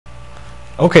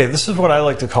Okay, this is what I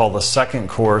like to call the second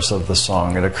chorus of the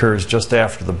song. It occurs just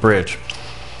after the bridge.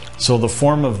 So the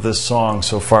form of this song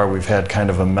so far, we've had kind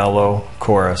of a mellow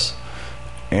chorus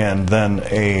and then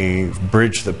a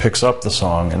bridge that picks up the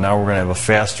song, and now we're going to have a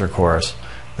faster chorus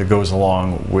that goes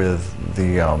along with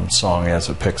the song as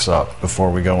it picks up before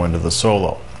we go into the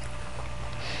solo.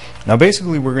 Now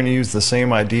basically we're going to use the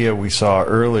same idea we saw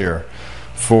earlier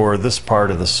for this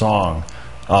part of the song.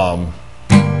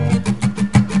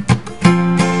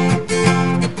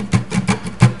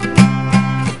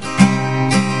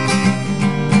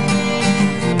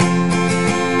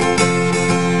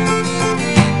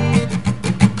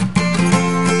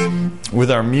 With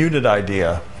our muted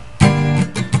idea,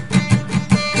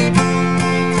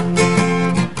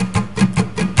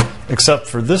 except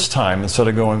for this time, instead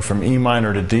of going from E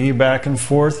minor to D back and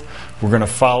forth, we're going to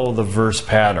follow the verse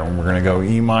pattern. We're going to go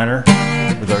E minor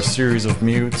with our series of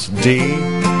mutes, D,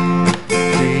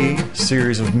 D,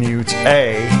 series of mutes,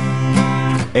 A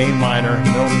minor,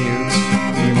 no mutes,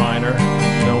 E minor,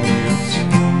 no mutes,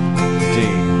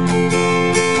 D.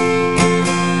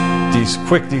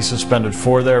 Quick D suspended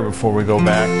 4 there before we go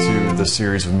back to the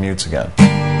series of mutes again.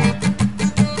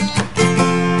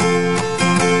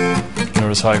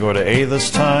 Notice how I go to A this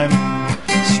time,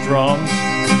 strummed.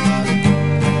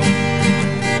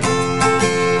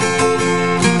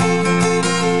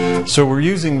 So we're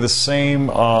using the same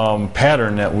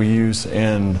pattern that we use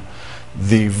in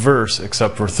the verse,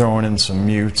 except we're throwing in some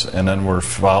mutes and then we're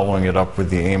following it up with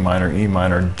the A minor, E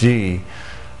minor, D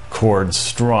chords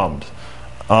strummed.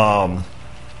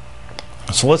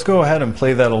 So let's go ahead and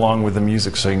play that along with the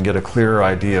music so you can get a clearer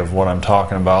idea of what I'm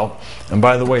talking about. And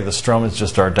by the way, the strum is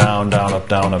just our down, down, up,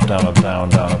 down, up, down, up, down,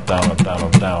 down, up, down, up, down,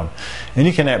 up, down. And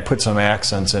you can put some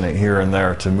accents in it here and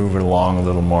there to move it along a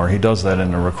little more. He does that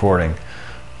in the recording.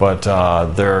 But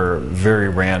they're very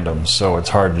random, so it's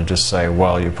hard to just say,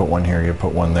 well, you put one here, you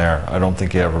put one there. I don't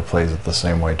think he ever plays it the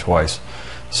same way twice.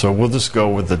 So we'll just go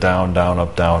with the down, down,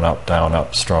 up, down,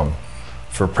 up strum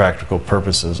for practical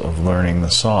purposes of learning the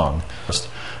song.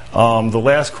 The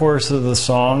last chorus of the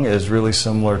song is really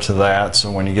similar to that, so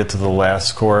when you get to the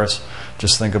last chorus,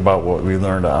 just think about what we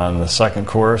learned on the second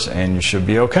chorus and you should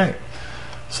be okay.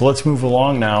 So let's move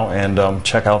along now and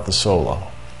check out the solo.